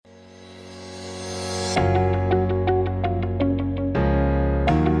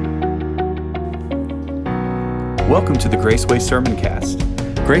Welcome to the Graceway Sermoncast.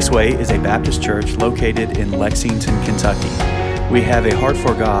 Graceway is a Baptist church located in Lexington, Kentucky. We have a heart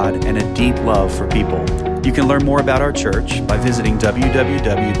for God and a deep love for people. You can learn more about our church by visiting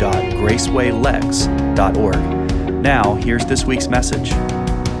www.gracewaylex.org. Now, here's this week's message.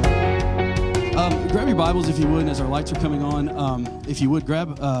 Grab your Bibles if you would, as our lights are coming on. If you would,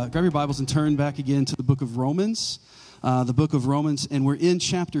 grab your Bibles and turn back again to the book of Romans. The book of Romans, and we're in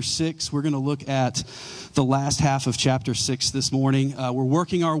chapter 6. We're going to look at the last half of chapter 6 this morning. We're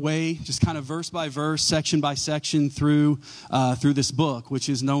working our way just kind of verse by verse, section by section through this book, which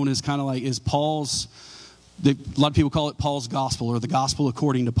is known as kind of like is Paul's. A lot of people call it Paul's gospel or the gospel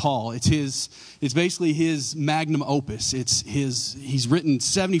according to Paul. It's basically his magnum opus. He's written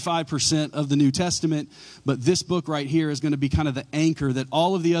 75% of the New Testament, but this book right here is going to be kind of the anchor that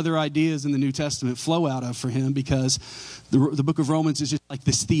all of the other ideas in the New Testament flow out of for him, because the book of Romans is just like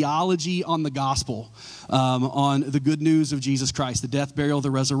this theology on the gospel, on the good news of Jesus Christ, the death, burial, the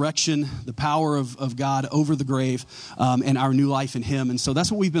resurrection, the power of God over the grave, and our new life in him. And so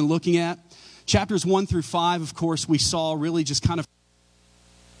that's what we've been looking at. Chapters 1 through 5, of course, we saw really just kind of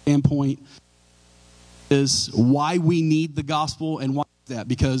standpoint is why we need the gospel and why is that?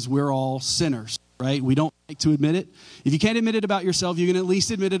 Because we're all sinners, right? We don't like to admit it. If you can't admit it about yourself, you can at least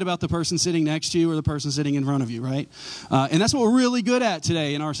admit it about the person sitting next to you or the person sitting in front of you, right? And that's what we're really good at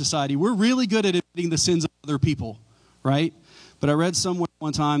today in our society. We're really good at admitting the sins of other people, right? But I read somewhere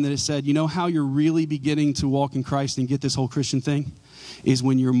one time that it said, you know how you're really beginning to walk in Christ and get this whole Christian thing? Is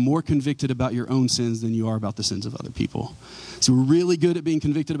when you're more convicted about your own sins than you are about the sins of other people. So we're really good at being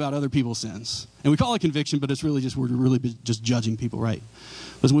convicted about other people's sins. And we call it conviction, but it's really just, we're really just judging people, right?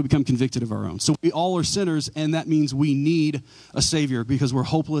 But when we become convicted of our own. So we all are sinners, and that means we need a Savior because we're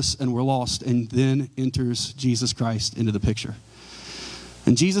hopeless and we're lost. And then enters Jesus Christ into the picture.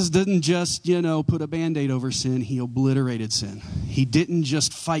 And Jesus didn't just, put a Band-Aid over sin. He obliterated sin. He didn't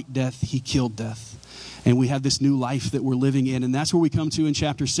just fight death. He killed death. And we have this new life that we're living in. And that's where we come to in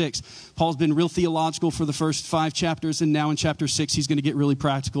chapter 6. Paul's been real theological for the first 5 chapters. And now in chapter 6, he's going to get really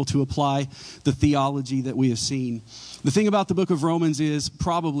practical to apply the theology that we have seen. The thing about the book of Romans is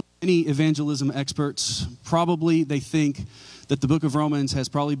probably any evangelism experts, they think that the book of Romans has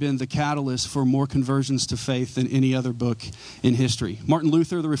probably been the catalyst for more conversions to faith than any other book in history. Martin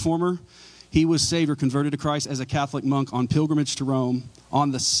Luther, the reformer, he was saved or converted to Christ as a Catholic monk on pilgrimage to Rome,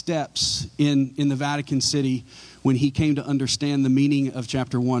 on the steps in the Vatican City, when he came to understand the meaning of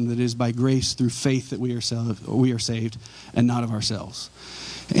chapter 1, that it is by grace through faith that we are saved and not of ourselves.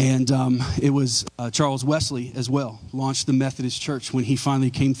 And it was Charles Wesley as well, launched the Methodist Church when he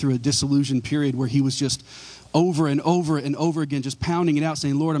finally came through a disillusioned period where he was just over and over and over again, just pounding it out,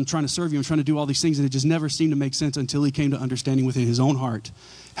 saying, Lord, I'm trying to serve you, I'm trying to do all these things, and it just never seemed to make sense until he came to understanding within his own heart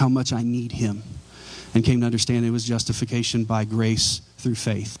how much I need him, and came to understand it was justification by grace through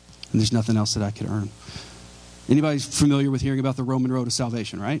faith, and there's nothing else that I could earn. Anybody familiar with hearing about the Roman road to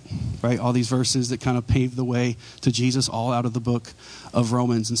salvation, right? All these verses that kind of pave the way to Jesus, all out of the book of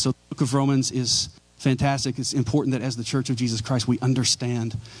Romans. And so the book of Romans is fantastic. It's important that as the Church of Jesus Christ, we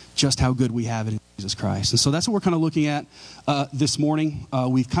understand just how good we have it in Jesus Christ. And so that's what we're kind of looking at this morning.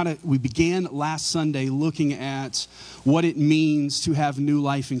 We began last Sunday looking at what it means to have new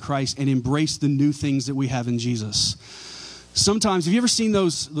life in Christ and embrace the new things that we have in Jesus. Sometimes, have you ever seen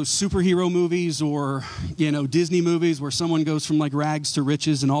those superhero movies or, Disney movies where someone goes from like rags to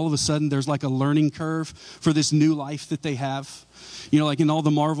riches and all of a sudden there's like a learning curve for this new life that they have? Like in all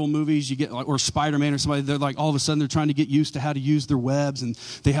the Marvel movies, you get, or Spider-Man or somebody, they're like all of a sudden they're trying to get used to how to use their webs, and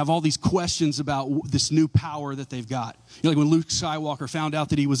they have all these questions about this new power that they've got. Like when Luke Skywalker found out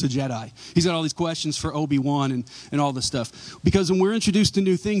that he was a Jedi. He's got all these questions for Obi-Wan and all this stuff. Because when we're introduced to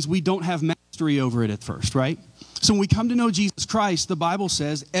new things, we don't have mastery over it at first, right? So when we come to know Jesus Christ, the Bible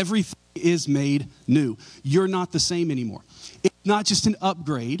says everything is made new. You're not the same anymore. It's not just an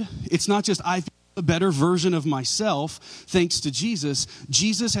upgrade. It's not just I've a better version of myself thanks to Jesus.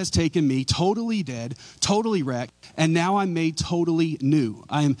 Jesus has taken me totally dead, totally wrecked, and now I'm made totally new.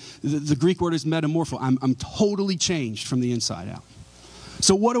 The Greek word is metamorpho. I'm totally changed from the inside out.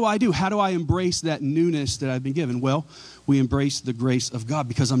 So what do I do? How do I embrace that newness that I've been given? Well, we embrace the grace of God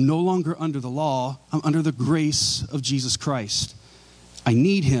because I'm no longer under the law. I'm under the grace of Jesus Christ. I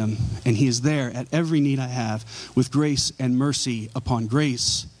need him, and he is there at every need I have with grace and mercy upon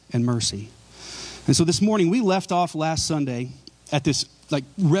grace and mercy. And so this morning, we left off last Sunday at this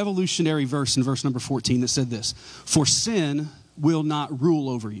revolutionary verse in verse number 14 that said this: for sin will not rule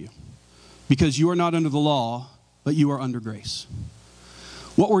over you because you are not under the law, but you are under grace.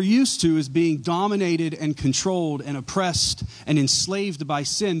 What we're used to is being dominated and controlled and oppressed and enslaved by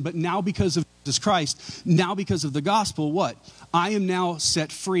sin, but now because of Jesus Christ, now because of the gospel, what? I am now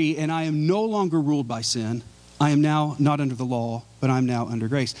set free, and I am no longer ruled by sin. I am now not under the law, but I'm now under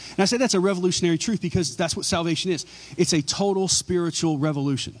grace. And I say that's a revolutionary truth because that's what salvation is. It's a total spiritual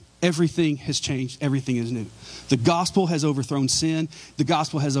revolution. Everything has changed. Everything is new. The gospel has overthrown sin. The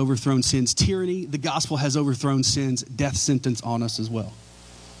gospel has overthrown sin's tyranny. The gospel has overthrown sin's death sentence on us as well.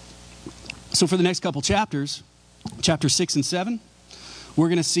 So for the next couple chapters, chapter 6 and 7, we're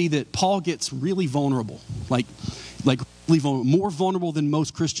going to see that Paul gets really vulnerable, like really vulnerable, more vulnerable than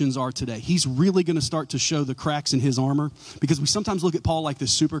most Christians are today. He's really going to start to show the cracks in his armor because we sometimes look at Paul like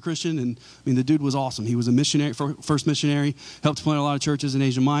this super Christian, and I mean, the dude was awesome. He was a missionary, first missionary, helped plant a lot of churches in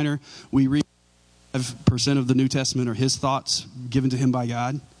Asia Minor. We read 5% of the New Testament are his thoughts given to him by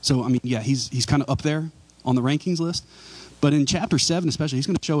God. So, I mean, yeah, he's kind of up there on the rankings list. But in chapter 7 especially, he's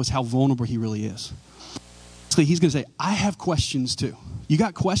going to show us how vulnerable he really is. He's going to say, I have questions too. You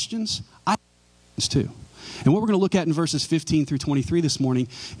got questions? I have questions too. And what we're going to look at in verses 15 through 23 this morning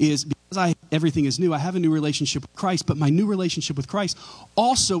is because everything is new, I have a new relationship with Christ, but my new relationship with Christ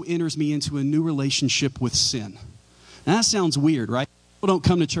also enters me into a new relationship with sin. Now that sounds weird, right? People don't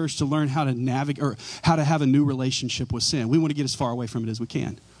come to church to learn how to navigate or how to have a new relationship with sin. We want to get as far away from it as we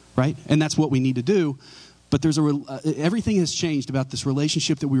can, right? And that's what we need to do. But everything has changed about this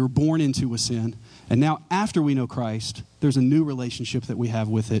relationship that we were born into with sin. And now after we know Christ, there's a new relationship that we have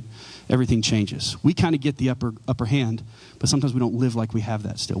with it. Everything changes. We kind of get the upper hand, but sometimes we don't live like we have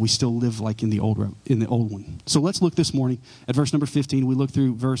that still. We still live like in the old one. So let's look this morning at verse number 15. We look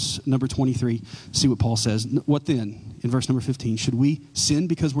through verse number 23, see what Paul says. What then? In verse number 15, should we sin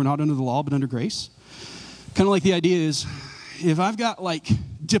because we're not under the law but under grace? Kind of like the idea is, if I've got like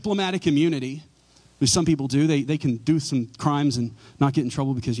diplomatic immunity, which some people do, they can do some crimes and not get in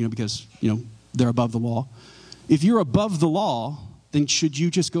trouble because they're above the law. If you're above the law, then should you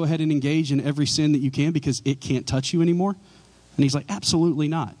just go ahead and engage in every sin that you can because it can't touch you anymore? And he's like, absolutely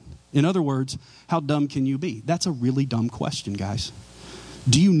not. In other words, how dumb can you be? That's a really dumb question, guys.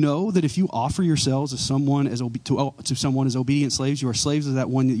 Do you know that if you offer yourselves to someone as obedient slaves, you are slaves of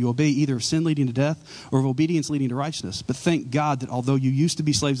that one that you obey, either of sin leading to death or of obedience leading to righteousness? But thank God that although you used to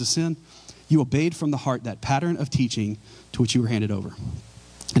be slaves of sin, you obeyed from the heart that pattern of teaching to which you were handed over.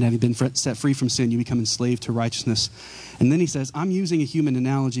 And having been set free from sin, you become enslaved to righteousness. And then he says, I'm using a human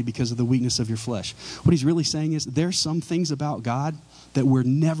analogy because of the weakness of your flesh. What he's really saying is there's some things about God that we're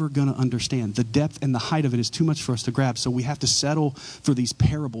never going to understand. The depth and the height of it is too much for us to grab. So we have to settle for these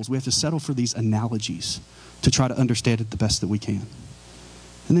parables. We have to settle for these analogies to try to understand it the best that we can.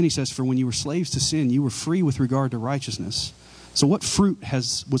 And then he says, for when you were slaves to sin, you were free with regard to righteousness. So what fruit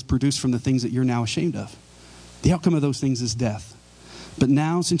was produced from the things that you're now ashamed of? The outcome of those things is death. But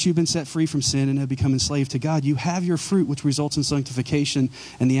now, since you've been set free from sin and have become enslaved to God, you have your fruit, which results in sanctification,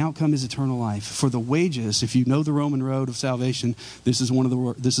 and the outcome is eternal life. For the wages, if you know the Roman road of salvation, this is one of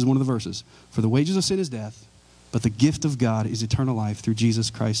the verses. For the wages of sin is death, but the gift of God is eternal life through Jesus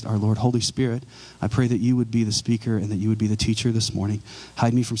Christ our Lord. Holy Spirit, I pray that you would be the speaker and that you would be the teacher this morning.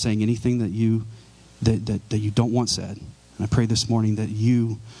 Hide me from saying anything that you don't want said. And I pray this morning that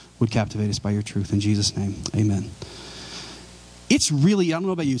you would captivate us by your truth. In Jesus' name, amen. It's really, I don't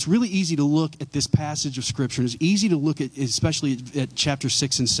know about you, it's really easy to look at this passage of Scripture. It's easy to look at, especially at chapter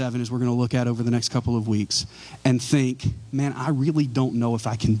 6 and 7, as we're going to look at over the next couple of weeks, and think, man, I really don't know if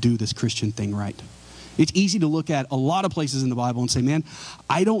I can do this Christian thing right. It's easy to look at a lot of places in the Bible and say, man,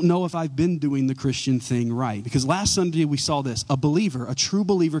 I don't know if I've been doing the Christian thing right. Because last Sunday we saw this. A believer, a true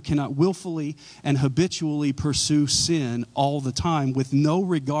believer, cannot willfully and habitually pursue sin all the time with no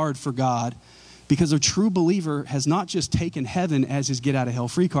regard for God. Because a true believer has not just taken heaven as his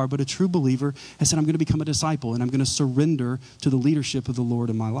get-out-of-hell-free card, but a true believer has said, I'm going to become a disciple and I'm going to surrender to the leadership of the Lord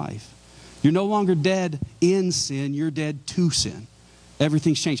in my life. You're no longer dead in sin, you're dead to sin.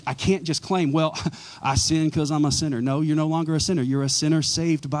 Everything's changed. I can't just claim, well, I sin because I'm a sinner. No, you're no longer a sinner. You're a sinner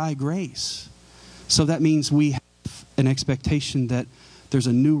saved by grace. So that means we have an expectation that there's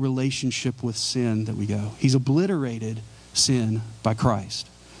a new relationship with sin that we go. He's obliterated sin by Christ.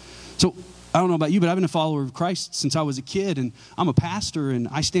 So I don't know about you, but I've been a follower of Christ since I was a kid, and I'm a pastor, and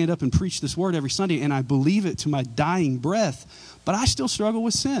I stand up and preach this word every Sunday, and I believe it to my dying breath, but I still struggle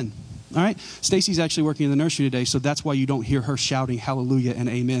with sin. All right? Stacy's actually working in the nursery today, so that's why you don't hear her shouting hallelujah and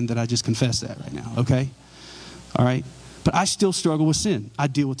amen that I just confessed that right now, okay? All right? But I still struggle with sin. I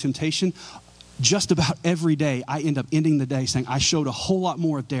deal with temptation. Just about every day, I end up ending the day saying, I showed a whole lot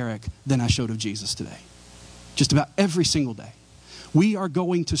more of Derek than I showed of Jesus today. Just about every single day. We are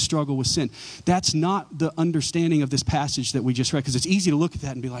going to struggle with sin. That's not the understanding of this passage that we just read, because it's easy to look at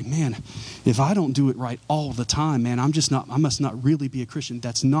that and be like, man, if I don't do it right all the time, man, I must not really be a Christian.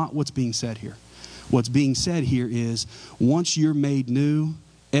 That's not what's being said here. What's being said here is once you're made new,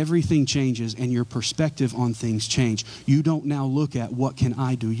 everything changes and your perspective on things change. You don't now look at what can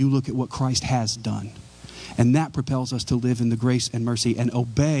I do. You look at what Christ has done. And that propels us to live in the grace and mercy and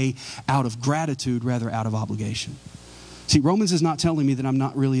obey out of gratitude rather out of obligation. See, Romans is not telling me that I'm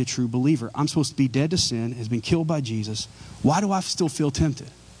not really a true believer. I'm supposed to be dead to sin, has been killed by Jesus. Why do I still feel tempted?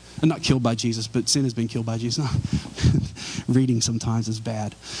 I'm not killed by Jesus, but sin has been killed by Jesus. Reading sometimes is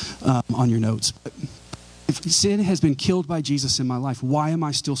bad on your notes. But if sin has been killed by Jesus in my life, why am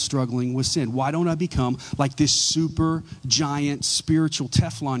I still struggling with sin? Why don't I become like this super giant spiritual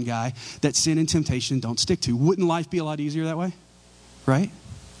Teflon guy that sin and temptation don't stick to? Wouldn't life be a lot easier that way? Right?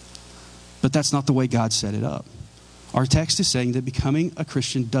 But that's not the way God set it up. Our text is saying that becoming a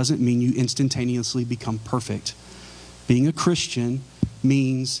Christian doesn't mean you instantaneously become perfect. Being a Christian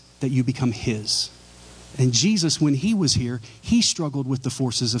means that you become His. And Jesus, when He was here, He struggled with the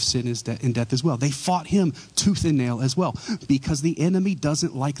forces of sin and death as well. They fought Him tooth and nail as well, because the enemy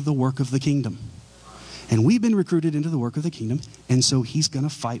doesn't like the work of the kingdom. And we've been recruited into the work of the kingdom, and so He's going to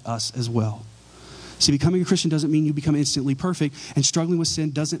fight us as well. See, becoming a Christian doesn't mean you become instantly perfect, and struggling with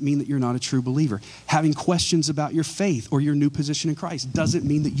sin doesn't mean that you're not a true believer. Having questions about your faith or your new position in Christ doesn't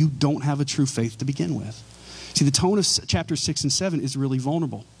mean that you don't have a true faith to begin with. See, the tone of chapter 6 and 7 is really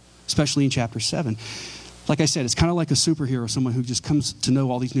vulnerable, especially in chapter 7. Like I said, it's kind of like a superhero, someone who just comes to know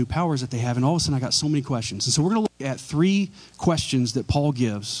all these new powers that they have, and all of a sudden I got so many questions. And so we're going to look at 3 questions that Paul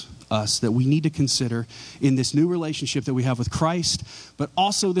gives us that we need to consider in this new relationship that we have with Christ, but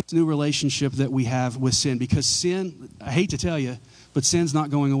also this new relationship that we have with sin. Because sin, I hate to tell you, but sin's not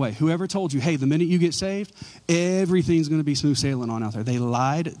going away. Whoever told you, hey, the minute you get saved, everything's going to be smooth sailing on out there, they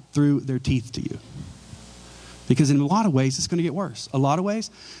lied through their teeth to you. Because in a lot of ways, it's going to get worse. A lot of ways,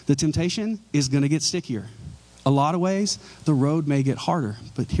 the temptation is going to get stickier. A lot of ways, the road may get harder.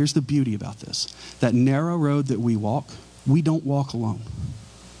 But here's the beauty about this. That narrow road that we walk, we don't walk alone.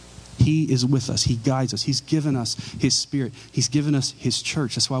 He is with us. He guides us. He's given us His Spirit. He's given us His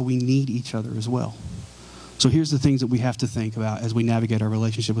church. That's why we need each other as well. So here's the things that we have to think about as we navigate our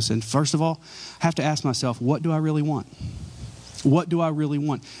relationship with sin. First of all, I have to ask myself, what do I really want? What do I really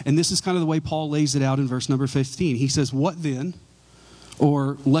want? And this is kind of the way Paul lays it out in verse number 15. He says, what then?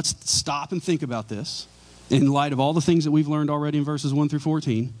 Or let's stop and think about this in light of all the things that we've learned already in verses 1 through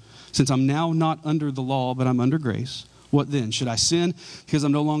 14. Since I'm now not under the law, but I'm under grace. What then? Should I sin because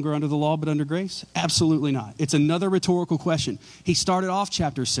I'm no longer under the law but under grace? Absolutely not. It's another rhetorical question. He started off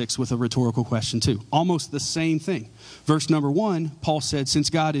chapter 6 with a rhetorical question too. Almost the same thing. Verse number 1, Paul said, since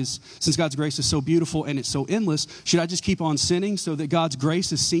God's grace is so beautiful and it's so endless, should I just keep on sinning so that God's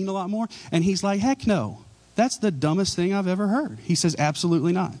grace is seen a lot more? And he's like, heck no. That's the dumbest thing I've ever heard. He says,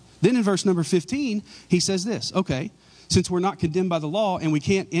 absolutely not. Then in verse number 15, he says this, okay, since we're not condemned by the law and we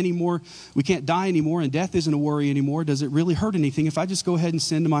can't die anymore and death isn't a worry anymore, does it really hurt anything if I just go ahead and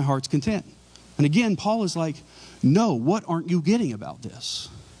sin to my heart's content? And again, Paul is like, no, what aren't you getting about this?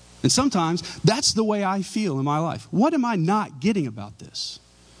 And sometimes that's the way I feel in my life. What am I not getting about this?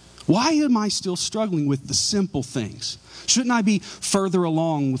 Why am I still struggling with the simple things? Shouldn't I be further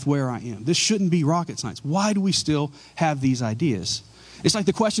along with where I am? This shouldn't be rocket science. Why do we still have these ideas? It's like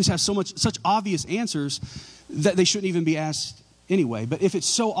the questions have such obvious answers that they shouldn't even be asked anyway. But if it's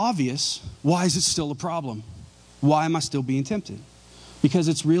so obvious, why is it still a problem? Why am I still being tempted? Because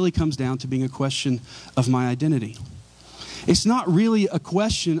it really comes down to being a question of my identity. It's not really a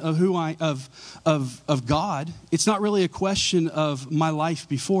question of of God. It's not really a question of my life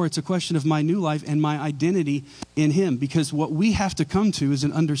before. It's a question of my new life and my identity in Him. Because what we have to come to is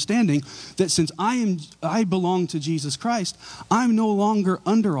an understanding that since I belong to Jesus Christ, I'm no longer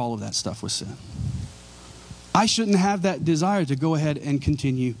under all of that stuff with sin. I shouldn't have that desire to go ahead and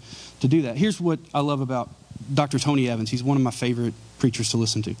continue to do that. Here's what I love about Dr. Tony Evans. He's one of my favorite preachers to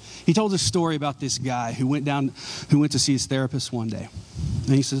listen to. He told a story about this guy who went to see his therapist one day.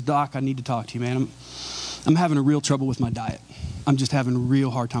 And he says, Doc, I need to talk to you, man. I'm having a real trouble with my diet. I'm just having a real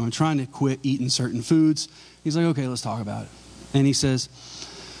hard time. I'm trying to quit eating certain foods. He's like, okay, let's talk about it. And he says,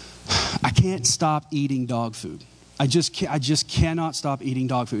 I can't stop eating dog food. I just cannot stop eating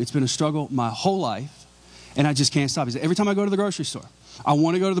dog food. It's been a struggle my whole life. And I just can't stop. He said, every time I go to the grocery store, I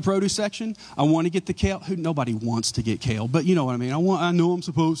want to go to the produce section. I want to get the kale. Nobody wants to get kale, but you know what I mean. I know I'm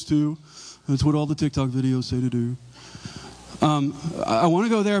supposed to. That's what all the TikTok videos say to do. I want to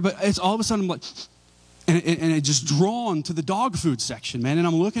go there, but it's all of a sudden I'm like, And it just drawn to the dog food section, man. And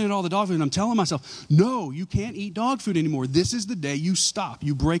I'm looking at all the dog food and I'm telling myself, no, you can't eat dog food anymore. This is the day you stop.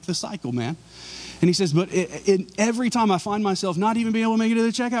 You break the cycle, man. And he says, but every time I find myself not even being able to make it to the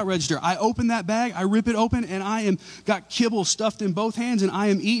checkout register, I open that bag, I rip it open, and I am got kibble stuffed in both hands, and I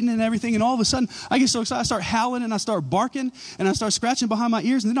am eating and everything. And all of a sudden, I get so excited, I start howling, and I start barking, and I start scratching behind my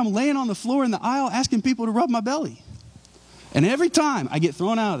ears, and then I'm laying on the floor in the aisle asking people to rub my belly. And every time, I get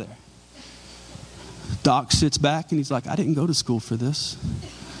thrown out of there. Doc sits back and he's like, I didn't go to school for this.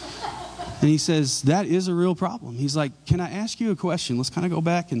 And he says, that is a real problem. He's like, can I ask you a question? Let's kind of go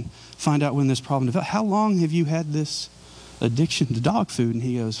back and find out when this problem developed. How long have you had this addiction to dog food? And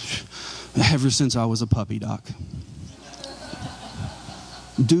he goes, ever since I was a puppy, Doc.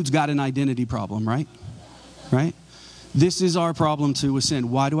 Dude's got an identity problem, right? Right? This is our problem too with sin.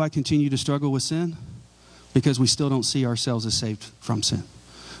 Why do I continue to struggle with sin? Because we still don't see ourselves as saved from sin.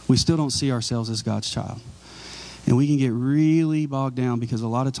 We still don't see ourselves as God's child. And we can get really bogged down because a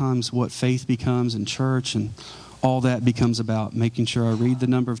lot of times what faith becomes in church and all that becomes about making sure I read the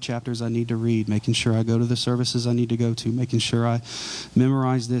number of chapters I need to read, making sure I go to the services I need to go to, making sure I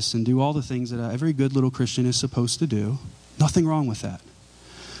memorize this and do all the things that every good little Christian is supposed to do. Nothing wrong with that.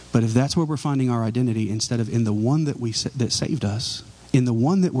 But if that's where we're finding our identity instead of in the one that saved us, in the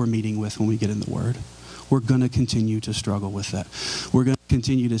one that we're meeting with when we get in the Word, we're going to continue to struggle with that. We're going to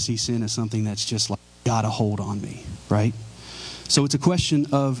continue to see sin as something that's just like, got a hold on me, right? So it's a question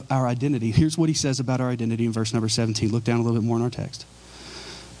of our identity. Here's what he says about our identity in verse number 17. Look down a little bit more in our text.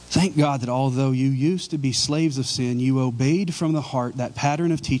 Thank God that although you used to be slaves of sin, you obeyed from the heart that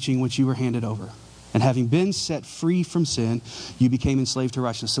pattern of teaching which you were handed over. And having been set free from sin, you became enslaved to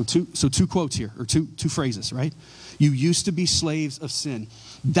righteousness. So two quotes here, or two phrases, right? You used to be slaves of sin.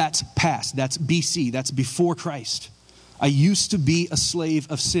 That's past. That's BC. That's before Christ. I used to be a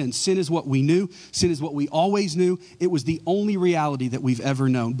slave of sin. Sin is what we knew. Sin is what we always knew. It was the only reality that we've ever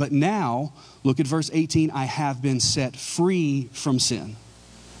known. But now, look at verse 18. I have been set free from sin.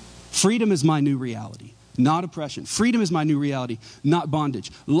 Freedom is my new reality, not oppression. Freedom is my new reality, not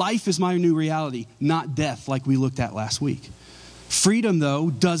bondage. Life is my new reality, not death, like we looked at last week. Freedom,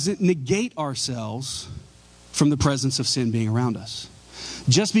 though, doesn't negate ourselves from the presence of sin being around us.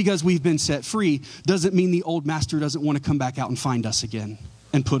 Just because we've been set free doesn't mean the old master doesn't want to come back out and find us again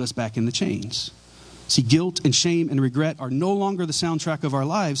and put us back in the chains. See, guilt and shame and regret are no longer the soundtrack of our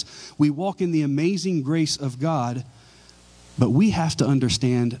lives. We walk in the amazing grace of God, but we have to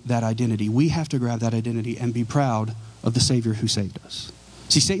understand that identity. We have to grab that identity and be proud of the Savior who saved us.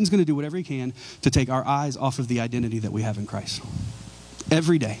 See, Satan's going to do whatever he can to take our eyes off of the identity that we have in Christ.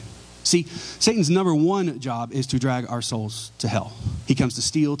 Every day. See, Satan's number one job is to drag our souls to hell. He comes to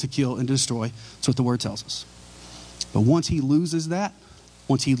steal, to kill, and to destroy. That's what the Word tells us. But once he loses that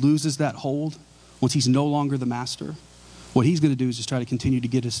hold, once he's no longer the master, what he's going to do is just try to continue to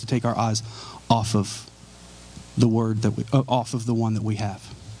get us to take our eyes off of the Word, off of the one that we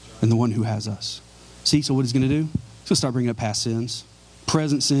have and the one who has us. See, so what he's going to do? He's going to start bringing up past sins,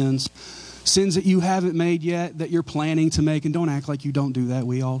 present sins, sins that you haven't made yet, that you're planning to make, and don't act like you don't do that.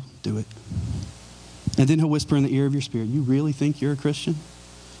 We all do it. And then he'll whisper in the ear of your spirit, you really think you're a Christian?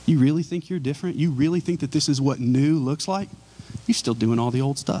 You really think you're different? You really think that this is what new looks like? You're still doing all the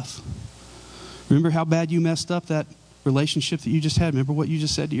old stuff. Remember how bad you messed up that relationship that you just had? Remember what you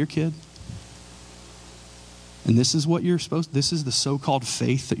just said to your kid? And this is what this is the so-called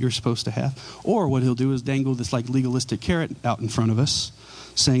faith that you're supposed to have. Or what he'll do is dangle this like legalistic carrot out in front of us,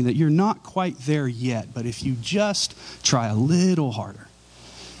 saying that you're not quite there yet, but if you just try a little harder,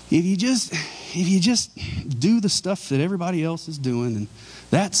 if you just do the stuff that everybody else is doing, and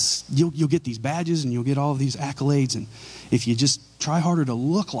you'll get these badges and you'll get all of these accolades, and if you just try harder to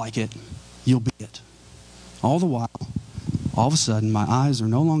look like it, you'll be it. All the while, all of a sudden, my eyes are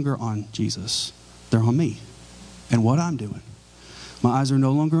no longer on Jesus, they're on me and what I'm doing. My eyes are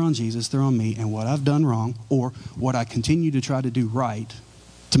no longer on Jesus, they're on me and what I've done wrong, or what I continue to try to do right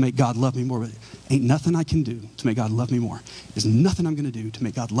to make God love me more. But ain't nothing I can do to make God love me more. There's nothing I'm going to do to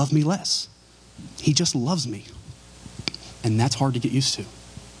make God love me less. He just loves me. And that's hard to get used to.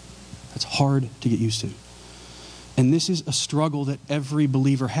 That's hard to get used to. And this is a struggle that every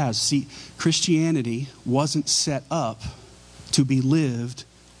believer has. See, Christianity wasn't set up to be lived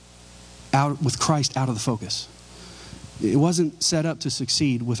out with Christ out of the focus. It wasn't set up to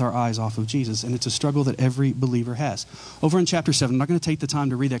succeed with our eyes off of Jesus, and it's a struggle that every believer has. Over in chapter 7, I'm not going to take the time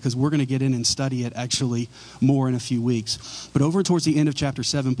to read that because we're going to get in and study it actually more in a few weeks. But over towards the end of chapter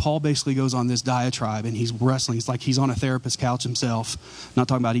 7, Paul basically goes on this diatribe, and he's wrestling. It's like he's on a therapist's couch himself. Not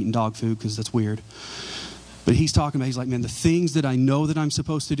talking about eating dog food because that's weird. But he's talking about, he's like, man, the things that I know that I'm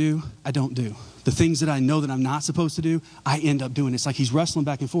supposed to do, I don't do. The things that I know that I'm not supposed to do, I end up doing. It's like he's wrestling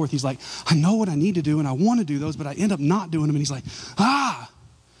back and forth. He's like, I know what I need to do and I want to do those, but I end up not doing them. And he's like,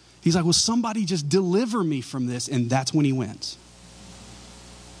 He's like, will somebody just deliver me from this? And that's when he wins.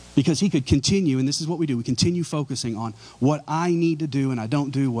 Because he could continue, and this is what we do. We continue focusing on what I need to do and I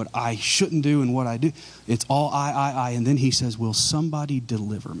don't do, what I shouldn't do and what I do. It's all I. And then he says, will somebody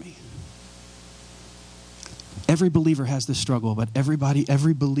deliver me? Every believer has this struggle, but every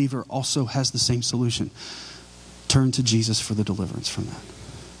believer also has the same solution. Turn to Jesus for the deliverance from that.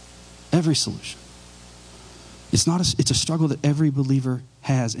 Every solution. It's a struggle that every believer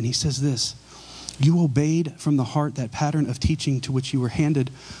has. And he says this, you obeyed from the heart that pattern of teaching to which you were handed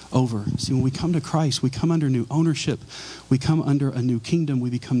over. See, when we come to Christ, we come under new ownership. We come under a new kingdom. We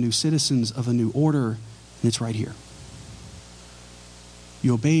become new citizens of a new order. And it's right here.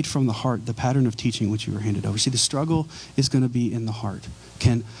 You obeyed from the heart the pattern of teaching which you were handed over. See, the struggle is going to be in the heart.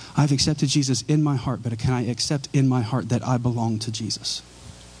 I've accepted Jesus in my heart, but can I accept in my heart that I belong to Jesus?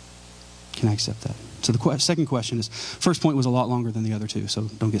 Can I accept that? So the second question is, first point was a lot longer than the other two, so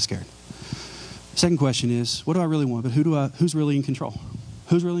don't get scared. Second question is, what do I really want? But who's really in control?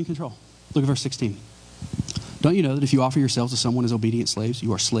 Who's really in control? Look at verse 16. Don't you know that if you offer yourselves to someone as obedient slaves,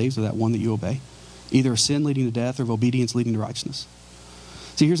 you are slaves of that one that you obey, either of sin leading to death or of obedience leading to righteousness?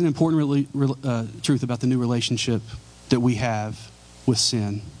 See, here's an important truth about the new relationship that we have with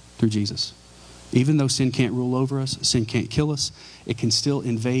sin through Jesus. Even though sin can't rule over us, sin can't kill us, it can still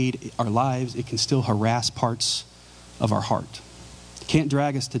invade our lives, it can still harass parts of our heart. It can't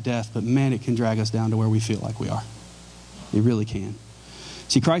drag us to death, but man, it can drag us down to where we feel like we are. It really can.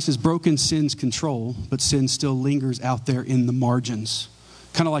 See, Christ has broken sin's control, but sin still lingers out there in the margins.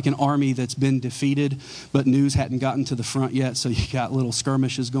 Kind of like an army that's been defeated, but news hadn't gotten to the front yet, so you got little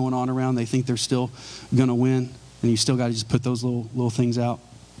skirmishes going on around. They think they're still going to win, and you still got to just put those little things out.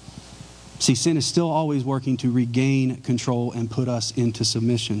 See, sin is still always working to regain control and put us into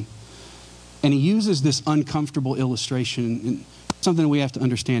submission. And he uses this uncomfortable illustration, and something we have to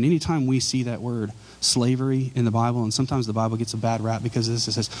understand. Anytime we see that word slavery in the Bible, and sometimes the Bible gets a bad rap because this,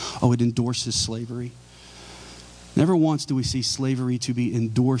 it says, it endorses slavery. Never once do we see slavery to be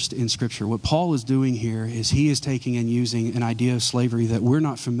endorsed in Scripture. What Paul is doing here is he is taking and using an idea of slavery that we're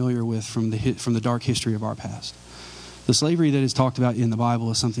not familiar with from the dark history of our past. The slavery that is talked about in the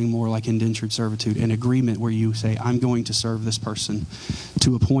Bible is something more like indentured servitude, an agreement where you say, I'm going to serve this person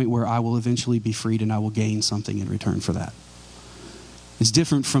to a point where I will eventually be freed and I will gain something in return for that. It's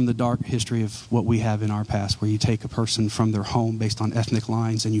different from the dark history of what we have in our past, where you take a person from their home based on ethnic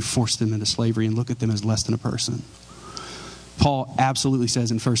lines and you force them into slavery and look at them as less than a person. Paul absolutely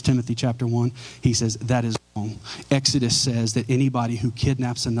says in 1 Timothy chapter 1, he says that is wrong. Exodus says that anybody who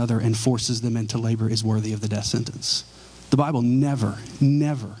kidnaps another and forces them into labor is worthy of the death sentence. The Bible never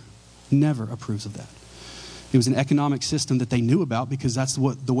approves of that. It was an economic system that they knew about because that's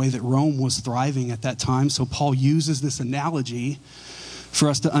the way that Rome was thriving at that time. So Paul uses this analogy for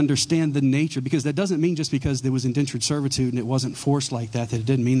us to understand the nature, because that doesn't mean just because there was indentured servitude and it wasn't forced like that it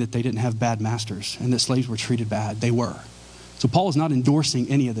didn't mean that they didn't have bad masters and that slaves were treated bad. They were. So Paul is not endorsing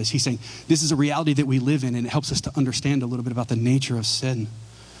any of this. He's saying this is a reality that we live in, and it helps us to understand a little bit about the nature of sin.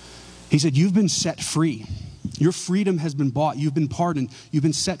 He said, you've been set free. Your freedom has been bought. You've been pardoned. You've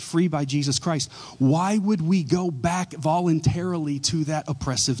been set free by Jesus Christ. Why would we go back voluntarily to that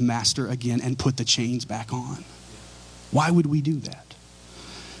oppressive master again and put the chains back on? Why would we do that?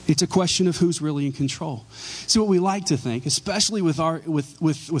 It's a question of who's really in control. See, what we like to think, especially with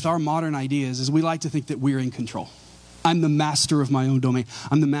our modern ideas, is we like to think that we're in control. I'm the master of my own domain.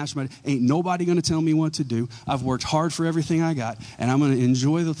 I'm the master of my... Ain't nobody going to tell me what to do. I've worked hard for everything I got, and I'm going to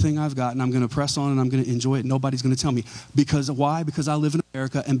enjoy the thing I've got, and I'm going to press on, and I'm going to enjoy it. Nobody's going to tell me. Because of why? Because I live in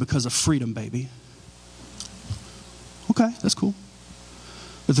America, and because of freedom, baby. Okay, that's cool.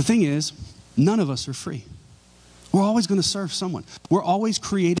 But the thing is, none of us are free. We're always going to serve someone. We're always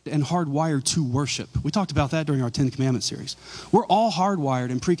created and hardwired to worship. We talked about that during our 10 Commandments series. We're all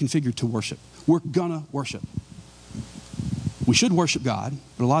hardwired and pre-configured to worship. We're going to worship. We should worship God,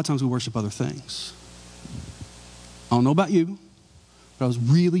 but a lot of times we worship other things. I don't know about you, but I was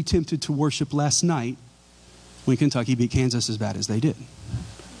really tempted to worship last night when Kentucky beat Kansas as bad as they did.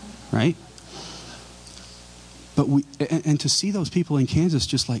 Right? But and to see those people in Kansas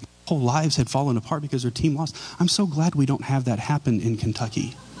just like whole lives had fallen apart because their team lost. I'm so glad we don't have that happen in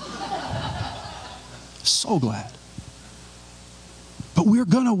Kentucky. So glad. But we're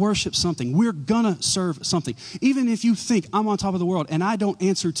going to worship something. We're going to serve something. Even if you think I'm on top of the world and I don't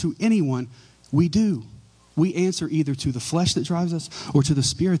answer to anyone, we do. We answer either to the flesh that drives us or to the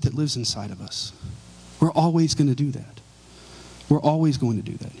spirit that lives inside of us. We're always going to do that. We're always going to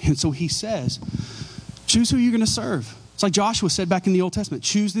do that. And so he says, choose who you're going to serve. It's like Joshua said back in the Old Testament,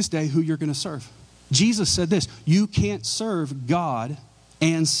 choose this day who you're going to serve. Jesus said this, you can't serve God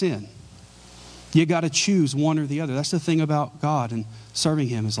and sin. You got to choose one or the other. That's the thing about God and serving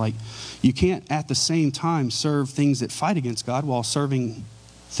him is like, you can't at the same time serve things that fight against God while serving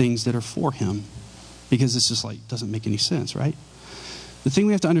things that are for him. Because it's just like, doesn't make any sense, right? The thing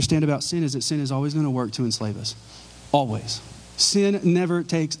we have to understand about sin is that sin is always going to work to enslave us. Always. Sin never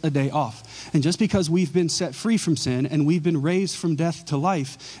takes a day off. And just because we've been set free from sin and we've been raised from death to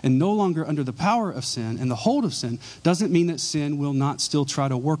life and no longer under the power of sin and the hold of sin doesn't mean that sin will not still try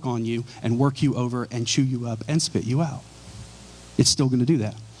to work on you and work you over and chew you up and spit you out. It's still going to do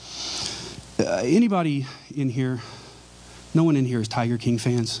that. Anybody in here, no one in here is Tiger King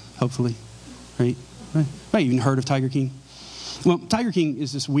fans, hopefully, right? Right? Even heard of Tiger King? Well, Tiger King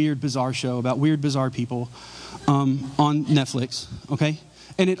is this weird, bizarre show about weird, bizarre people on Netflix, okay?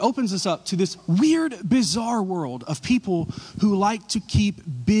 And it opens us up to this weird, bizarre world of people who like to keep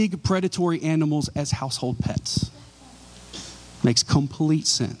big predatory animals as household pets. Makes complete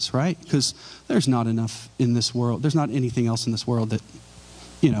sense, right? Because there's not enough in this world. There's not anything else in this world that,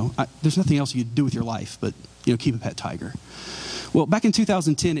 there's nothing else you could do with your life but, keep a pet tiger. Well, back in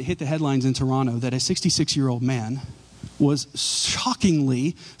 2010, it hit the headlines in Toronto that a 66-year-old man was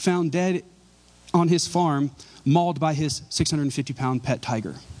shockingly found dead on his farm, mauled by his 650-pound pet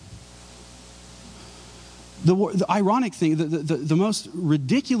tiger. The ironic thing, the most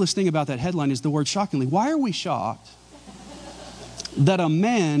ridiculous thing about that headline is the word shockingly. Why are we shocked that a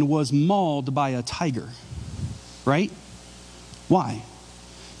man was mauled by a tiger? Right? Why?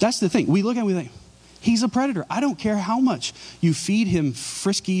 That's the thing. We look at it and we think, he's a predator. I don't care how much you feed him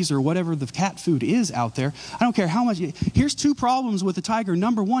Friskies or whatever the cat food is out there. I don't care how much. Here's two problems with the tiger.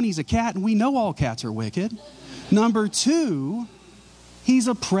 Number one, he's a cat, and we know all cats are wicked. Number two, he's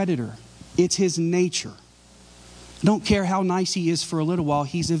a predator. It's his nature. Don't care how nice he is for a little while.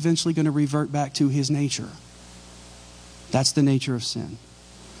 He's eventually going to revert back to his nature. That's the nature of sin.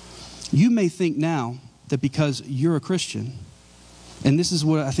 You may think now that because you're a Christian, and this is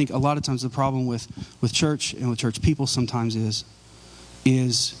what I think a lot of times the problem with church and with church people sometimes is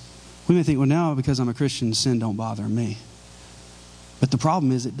we may think, well, now because I'm a Christian, sin don't bother me. But the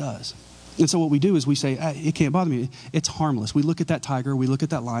problem is it does. And so what we do is we say, it can't bother me. It's harmless. We look at that tiger, we look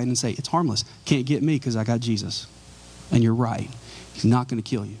at that lion and say, it's harmless. Can't get me because I got Jesus. And you're right. He's not going to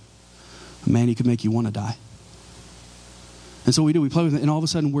kill you. Man, he could make you want to die. And so we do. We play with it, and all of a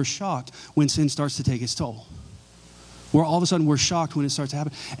sudden we're shocked when sin starts to take its toll. All of a sudden we're shocked when it starts to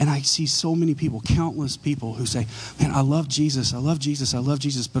happen. And I see so many people, countless people who say, man, I love Jesus, I love Jesus, I love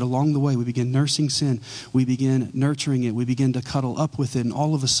Jesus. But along the way, we begin nursing sin. We begin nurturing it. We begin to cuddle up with it. And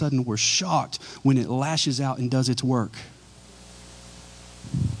all of a sudden we're shocked when it lashes out and does its work.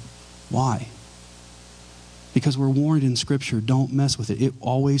 Why? Because we're warned in Scripture, don't mess with it. It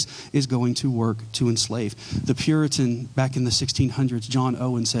always is going to work to enslave. The Puritan back in the 1600s, John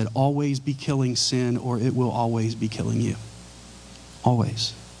Owen, said, always be killing sin or it will always be killing you.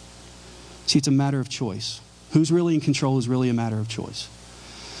 Always. See, it's a matter of choice. Who's really in control is really a matter of choice.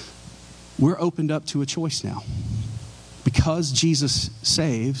 We're opened up to a choice now. Because Jesus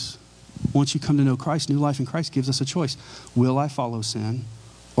saves, once you come to know Christ, new life in Christ gives us a choice. Will I follow sin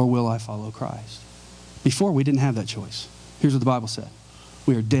or will I follow Christ? Before, we didn't have that choice. Here's what the Bible said.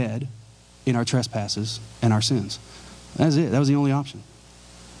 We are dead in our trespasses and our sins. That's it. That was the only option.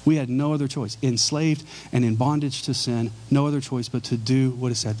 We had no other choice. Enslaved and in bondage to sin, no other choice but to do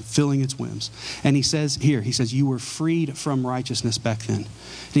what it said, fulfilling its whims. And he says here, he says, you were freed from righteousness back then.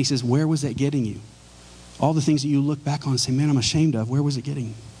 And he says, where was that getting you? All the things that you look back on and say, man, I'm ashamed of, where was it getting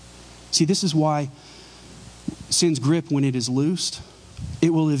you? See, this is why sin's grip, when it is loosed,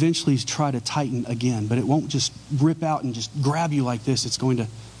 it will eventually try to tighten again, but it won't just rip out and just grab you like this. It's going to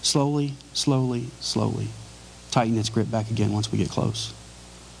slowly, slowly, slowly tighten its grip back again once we get close.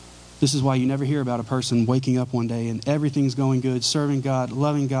 This is why you never hear about a person waking up one day and everything's going good, serving God,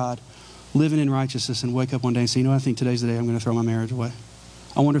 loving God, living in righteousness, and wake up one day and say, I think today's the day I'm going to throw my marriage away.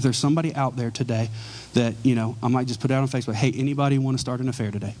 I wonder if there's somebody out there today that, I might just put out on Facebook, hey, anybody want to start an affair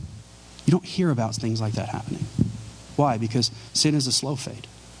today? You don't hear about things like that happening. Why? Because sin is a slow fade.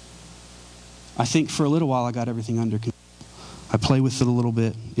 I think for a little while I got everything under control. I play with it a little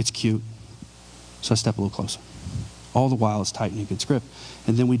bit. It's cute. So I step a little closer. All the while it's tightening its grip.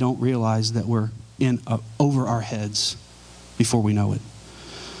 And then we don't realize that we're over our heads before we know it.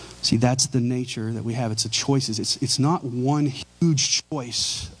 See, that's the nature that we have. It's a choices. It's not one huge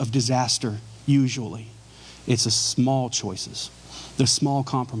choice of disaster usually. It's a small choices. The small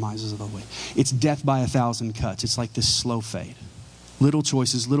compromises of the way. It's death by 1,000 cuts. It's like this slow fade. Little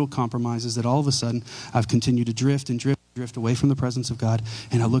choices, little compromises that all of a sudden I've continued to drift and drift away from the presence of God.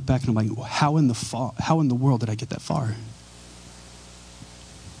 And I look back and I'm like, how in the world did I get that far?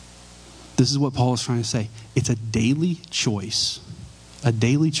 This is what Paul is trying to say. It's a daily choice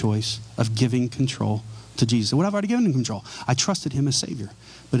of giving control to Jesus. What I've already given him control. I trusted him as Savior.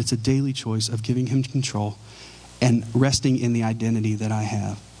 But it's a daily choice of giving him control and resting in the identity that I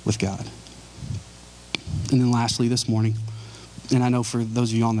have with God. And then lastly this morning, and I know for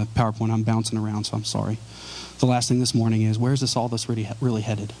those of you on the PowerPoint, I'm bouncing around, so I'm sorry. The last thing this morning is, where's this all this really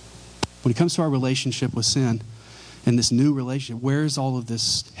headed? When it comes to our relationship with sin and this new relationship, where's all of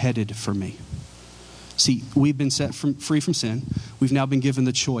this headed for me? See, we've been set free from sin. We've now been given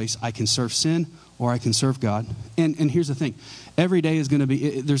the choice. I can serve sin or I can serve God. And here's the thing. Every day is going to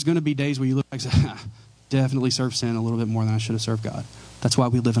be, there's going to be days where you look back and say, definitely serve sin a little bit more than I should have served God. That's why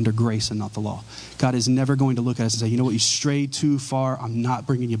we live under grace and not the law. God is never going to look at us and say, you know what, you strayed too far. I'm not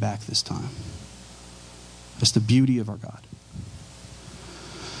bringing you back this time. That's the beauty of our God.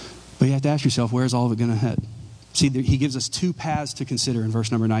 But you have to ask yourself, where's all of it going to head? See, he gives us two paths to consider in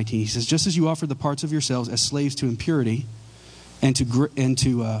verse number 19. He says, just as you offer the parts of yourselves as slaves to impurity and to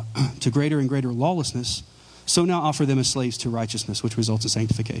greater and greater lawlessness, so now offer them as slaves to righteousness, which results in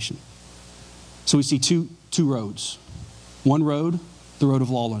sanctification. So we see two roads. One road, the road of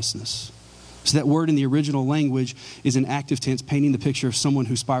lawlessness. So that word in the original language is an active tense, painting the picture of someone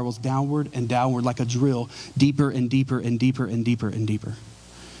who spirals downward and downward like a drill, deeper and deeper and deeper and deeper and deeper.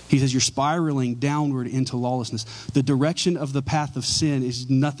 He says you're spiraling downward into lawlessness. The direction of the path of sin is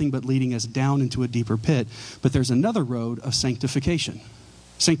nothing but leading us down into a deeper pit. But there's another road of sanctification.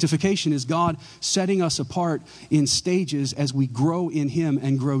 Sanctification is God setting us apart in stages as we grow in Him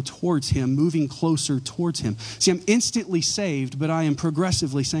and grow towards Him, moving closer towards Him. See, I'm instantly saved, but I am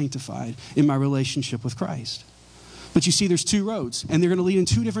progressively sanctified in my relationship with Christ. But you see, there's two roads, and they're going to lead in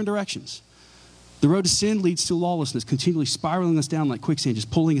two different directions. The road to sin leads to lawlessness, continually spiraling us down like quicksand,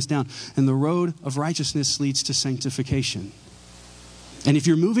 just pulling us down. And the road of righteousness leads to sanctification. And if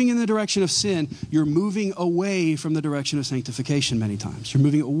you're moving in the direction of sin, you're moving away from the direction of sanctification many times. You're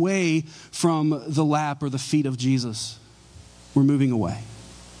moving away from the lap or the feet of Jesus. We're moving away.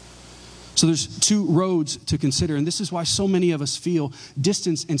 So there's two roads to consider, and this is why so many of us feel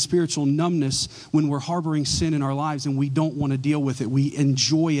distance and spiritual numbness when we're harboring sin in our lives and we don't want to deal with it. We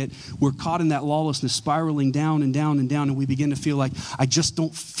enjoy it. We're caught in that lawlessness, spiraling down and down and down, and we begin to feel like, I just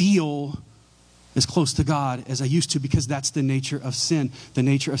don't feel as close to God as I used to, because that's the nature of sin. The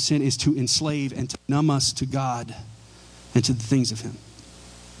nature of sin is to enslave and to numb us to God and to the things of Him.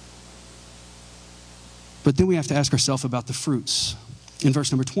 But then we have to ask ourselves about the fruits. In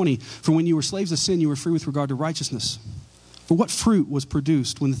verse number 20, for when you were slaves of sin, you were free with regard to righteousness. For what fruit was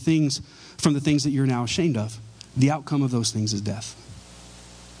produced from the things that you're now ashamed of? The outcome of those things is death.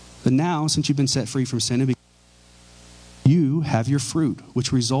 But now, since you've been set free from sin, you have your fruit,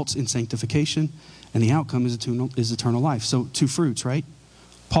 which results in sanctification, and the outcome is eternal life. So two fruits, right?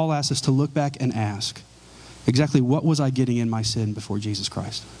 Paul asks us to look back and ask, exactly what was I getting in my sin before Jesus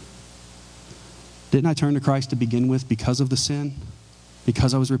Christ? Didn't I turn to Christ to begin with because of the sin?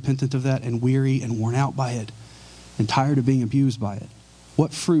 Because I was repentant of that and weary and worn out by it and tired of being abused by it?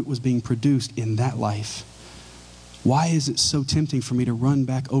 What fruit was being produced in that life? Why is it so tempting for me to run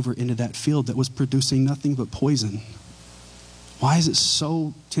back over into that field that was producing nothing but poison? Why is it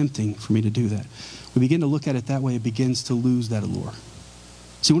so tempting for me to do that? We begin to look at it that way, it begins to lose that allure.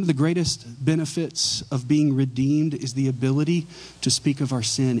 See, one of the greatest benefits of being redeemed is the ability to speak of our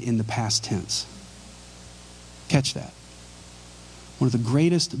sin in the past tense. Catch that. One of the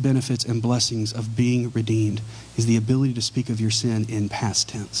greatest benefits and blessings of being redeemed is the ability to speak of your sin in past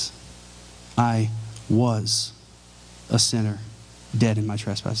tense. I was a sinner, dead in my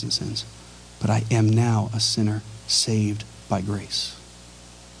trespasses and sins, but I am now a sinner saved by grace.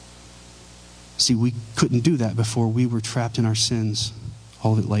 See, we couldn't do that before we were trapped in our sins,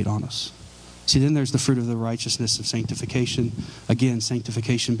 all of it laid on us. See, then there's the fruit of the righteousness of sanctification. Again,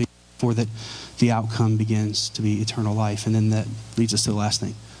 sanctification being for that the outcome begins to be eternal life. And then that leads us to the last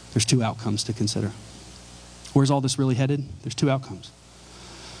thing. There's two outcomes to consider. Where's all this really headed? There's two outcomes.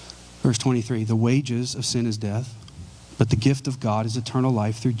 Verse 23, the wages of sin is death, but the gift of God is eternal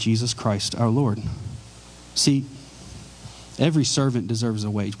life through Jesus Christ our Lord. See, every servant deserves a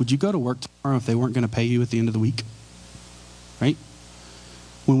wage. Would you go to work tomorrow if they weren't going to pay you at the end of the week? Right?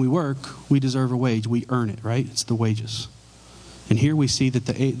 When we work, we deserve a wage. We earn it, right? It's the wages. And here we see that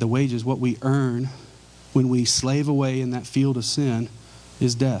the wages, what we earn when we slave away in that field of sin,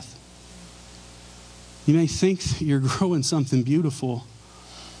 is death. You may think you're growing something beautiful,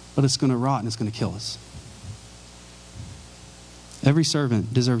 but it's going to rot and it's going to kill us. Every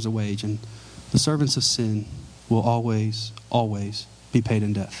servant deserves a wage, and the servants of sin will always, always be paid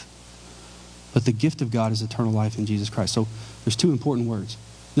in death. But the gift of God is eternal life in Jesus Christ. So there's two important words.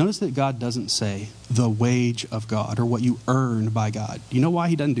 Notice that God doesn't say the wage of God or what you earn by God. You know why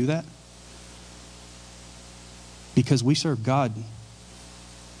he doesn't do that? Because we serve God.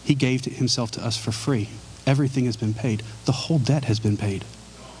 He gave himself to us for free. Everything has been paid. The whole debt has been paid.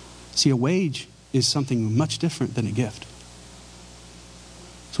 See, a wage is something much different than a gift.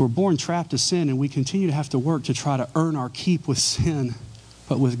 So we're born trapped to sin, and we continue to have to work to try to earn our keep with sin.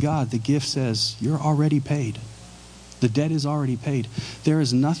 But with God, the gift says, you're already paid. The debt is already paid. There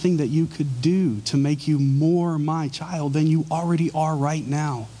is nothing that you could do to make you more my child than you already are right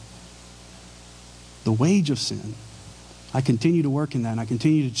now. The wage of sin. I continue to work in that, and I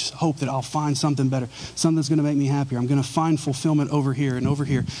continue to just hope that I'll find something better, something that's going to make me happier. I'm going to find fulfillment over here and over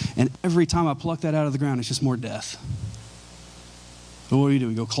here. And every time I pluck that out of the ground, it's just more death. But what do?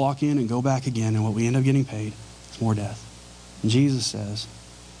 We go clock in and go back again, and what we end up getting paid is more death. And Jesus says,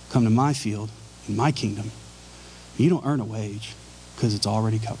 come to my field, in my kingdom. You don't earn a wage because it's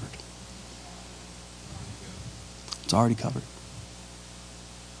already covered. It's already covered.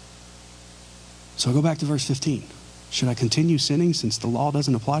 So go back to verse 15. Should I continue sinning since the law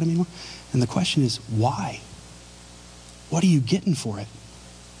doesn't apply to me anymore? And the question is, why? What are you getting for it?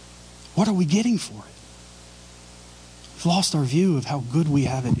 What are we getting for it? We've lost our view of how good we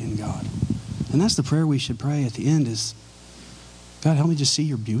have it in God. And that's the prayer we should pray at the end is, God, help me just see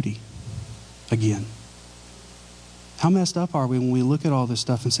your beauty again. How messed up are we when we look at all this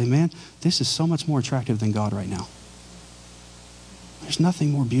stuff and say, man, this is so much more attractive than God right now. There's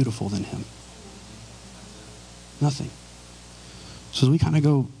nothing more beautiful than him. Nothing. So as we kind of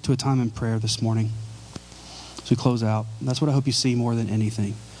go to a time in prayer this morning, as we close out, that's what I hope you see more than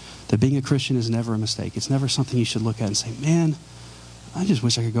anything. That being a Christian is never a mistake. It's never something you should look at and say, man, I just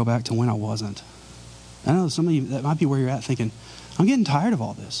wish I could go back to when I wasn't. I know some of you, that might be where you're at thinking, I'm getting tired of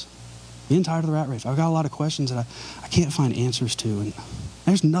all this. I'm getting tired of the rat race. I've got a lot of questions that I can't find answers to. And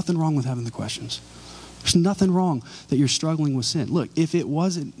there's nothing wrong with having the questions. There's nothing wrong that you're struggling with sin. Look, if it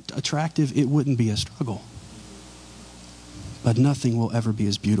wasn't attractive, it wouldn't be a struggle. But nothing will ever be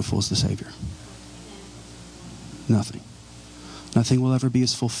as beautiful as the Savior. Nothing. Nothing will ever be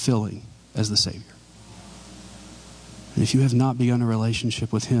as fulfilling as the Savior. And if you have not begun a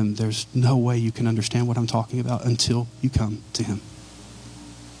relationship with him, there's no way you can understand what I'm talking about until you come to him.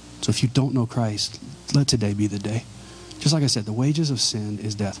 So if you don't know Christ, let today be the day. Just like I said, the wages of sin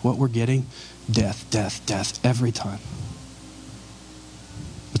is death. What we're getting, death, death, death, every time.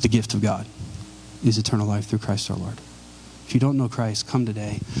 But the gift of God is eternal life through Christ our Lord. If you don't know Christ, come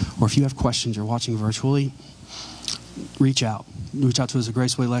today. Or if you have questions, you're watching virtually, reach out. Reach out to us at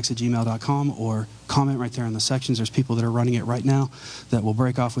gracewaylex@gmail.com or comment right there in the sections. There's people that are running it right now that will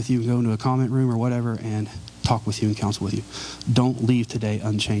break off with you and go into a comment room or whatever and talk with you and counsel with you. Don't leave today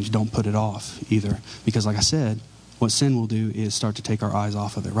unchanged. Don't put it off either. Because like I said, what sin will do is start to take our eyes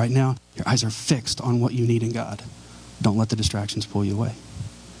off of it. Right now, your eyes are fixed on what you need in God. Don't let the distractions pull you away.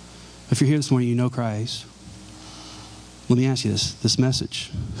 If you're here this morning, you know Christ. Let me ask you this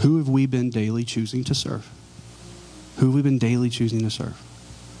message. Who have we been daily choosing to serve? Who have we been daily choosing to serve?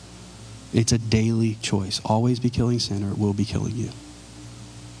 It's a daily choice. Always be killing sin or it will be killing you.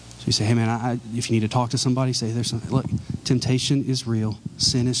 So you say, hey man, if you need to talk to somebody, say there's something. Look, temptation is real.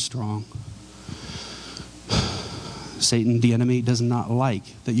 Sin is strong. Satan, the enemy, does not like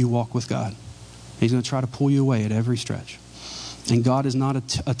that you walk with God. He's going to try to pull you away at every stretch. And God is not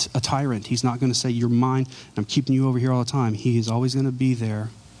a tyrant. He's not going to say, you're mine, and I'm keeping you over here all the time. He is always going to be there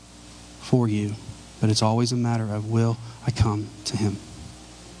for you. But it's always a matter of, will I come to him?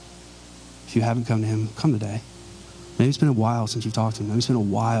 If you haven't come to him, come today. Maybe it's been a while since you've talked to him. Maybe it's been a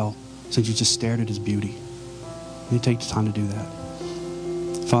while since you just stared at his beauty. You take the time to do that.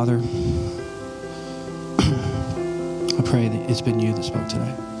 Father, I pray that it's been you that spoke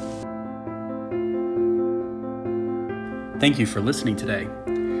today. Thank you for listening today.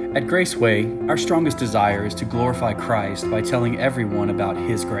 At Graceway, our strongest desire is to glorify Christ by telling everyone about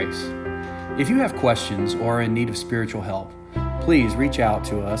his grace. If you have questions or are in need of spiritual help, please reach out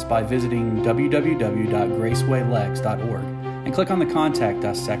to us by visiting www.gracewaylex.org and click on the Contact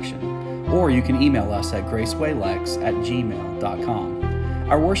Us section. Or you can email us at gracewaylex@gmail.com.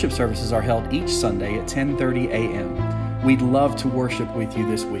 Our worship services are held each Sunday at 10:30 a.m. We'd love to worship with you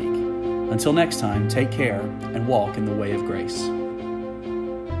this week. Until next time, take care and walk in the way of grace.